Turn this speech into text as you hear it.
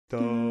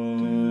Every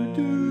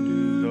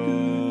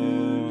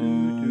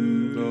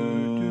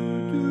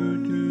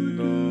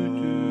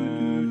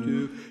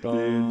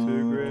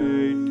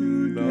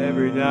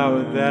now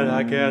and then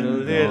I get a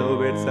little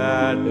bit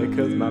sad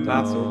because my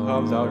math still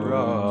comes out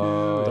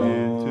wrong.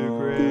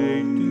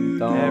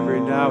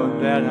 Every now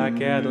and then I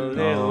get a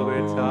little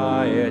bit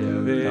tired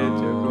of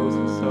integrals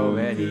in so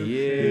many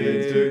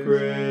years.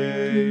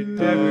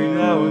 Every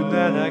now and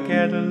then I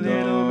get a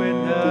little bit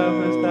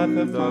nervous that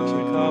the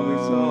function can't be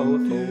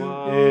solved for one.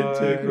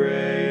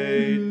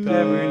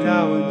 Every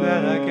now and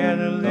then I get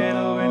a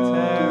little bit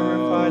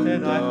terrified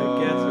and I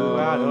forget to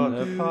add on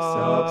a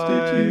part.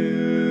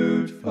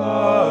 Substitute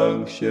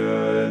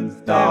functions.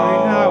 Every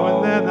now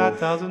and then that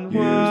doesn't work.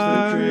 Use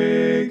the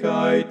trig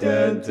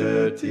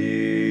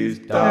identities.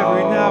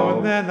 Every now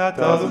and then that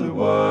doesn't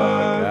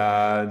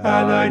work. And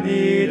I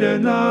need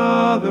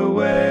another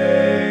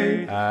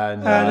way.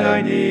 And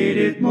I need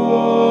it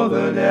more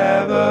than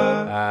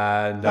ever.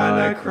 And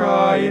I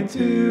cry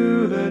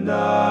into the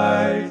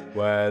night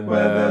when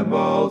they're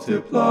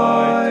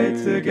multiplied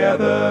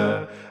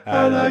together.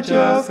 And I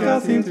just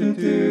can't seem to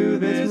do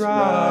this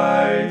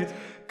right,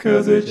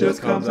 'cause it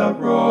just comes out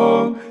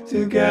wrong.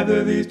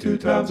 Together these two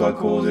terms are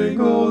causing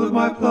all of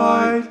my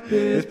plight.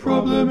 This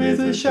problem is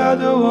a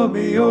shadow on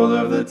me all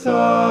of the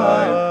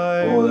time.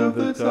 All of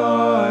the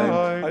time.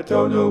 I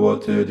don't know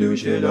what to do,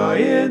 should I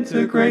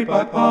integrate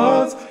by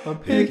parts? I'm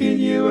picking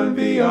U and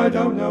V, I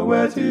don't know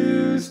where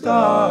to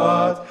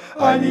start.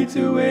 I need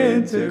to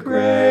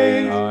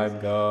integrate. I'm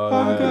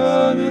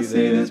gonna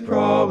see this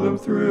problem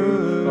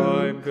through.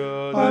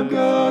 I'm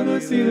gonna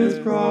see this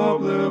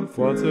problem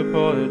through. Once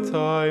upon a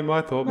time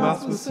I thought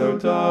maths was so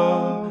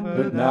dumb,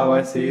 but now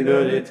I see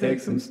that it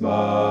takes some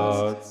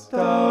smarts.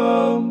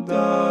 Dumb.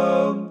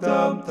 There's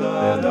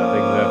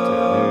nothing left to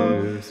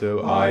do,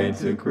 So I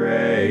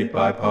integrate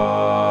by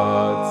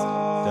parts.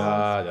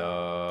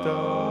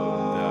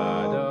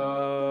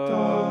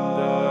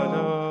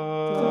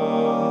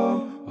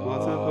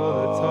 Once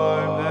upon a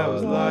time there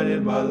was light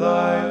in my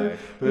life,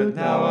 but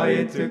now I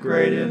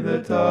integrate in the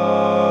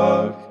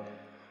dark.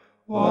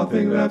 One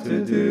thing left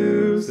to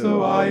do,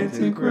 so I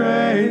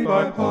integrate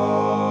by parts.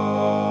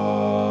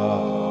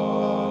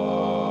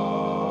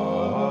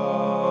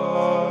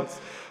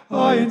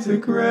 I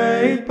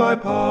integrate by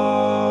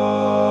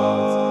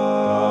parts.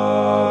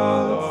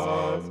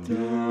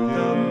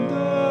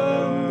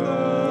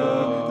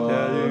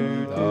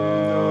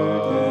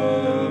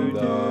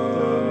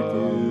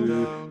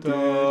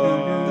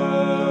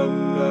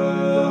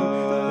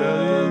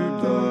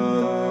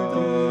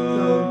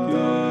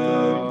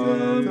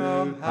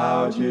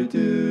 How'd you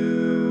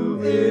do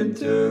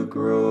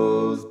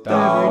integrals?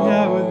 Every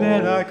now and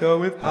then I go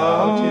with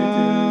How'd you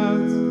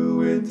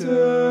do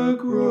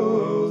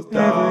integrals?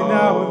 Every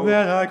now and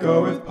then I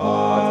go with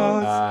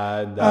parts.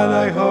 And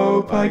I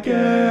hope I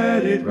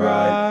get it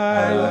right.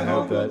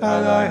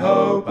 And I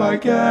hope I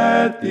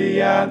get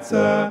the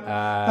answer.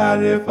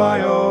 And if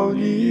I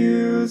only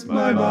use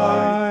my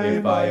mind,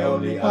 if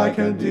I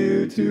can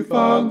do two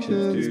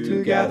functions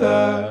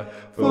together.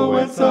 For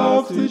when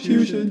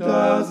substitution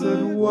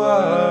doesn't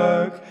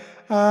work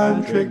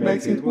and trig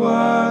makes it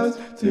worse,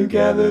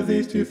 together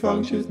these two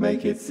functions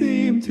make it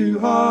seem too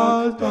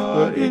hard.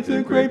 But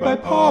integrate by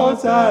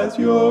parts as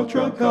your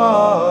trump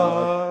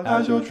card.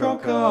 I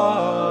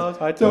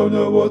don't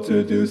know what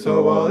to do,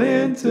 so I'll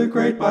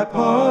integrate by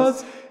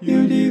parts.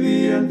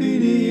 UDV and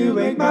VDU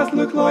make math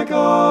look like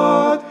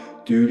art.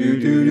 Do.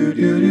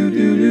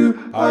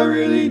 I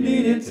really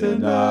need it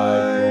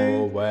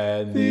tonight.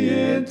 When the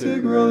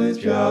integral is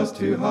just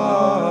too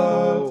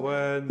hard.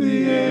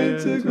 The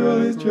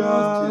integral is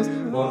just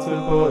too hard. Once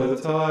upon a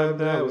time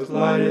there was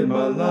light in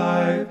my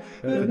life,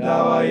 but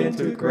now I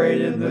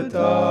integrate in the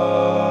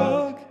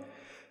dark.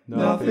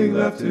 Nothing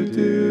left to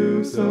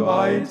do, so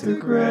I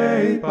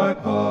integrate by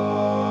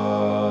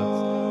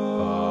parts.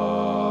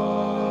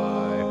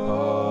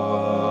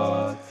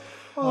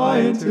 I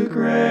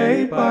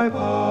integrate by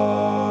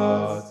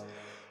parts.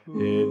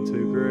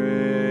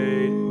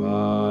 Integrate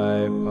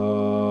by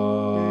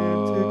parts.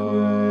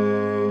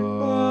 Integrate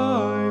by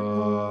parts.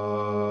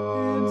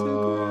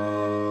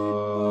 Integrate by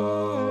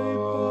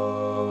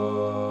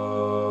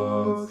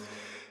parts.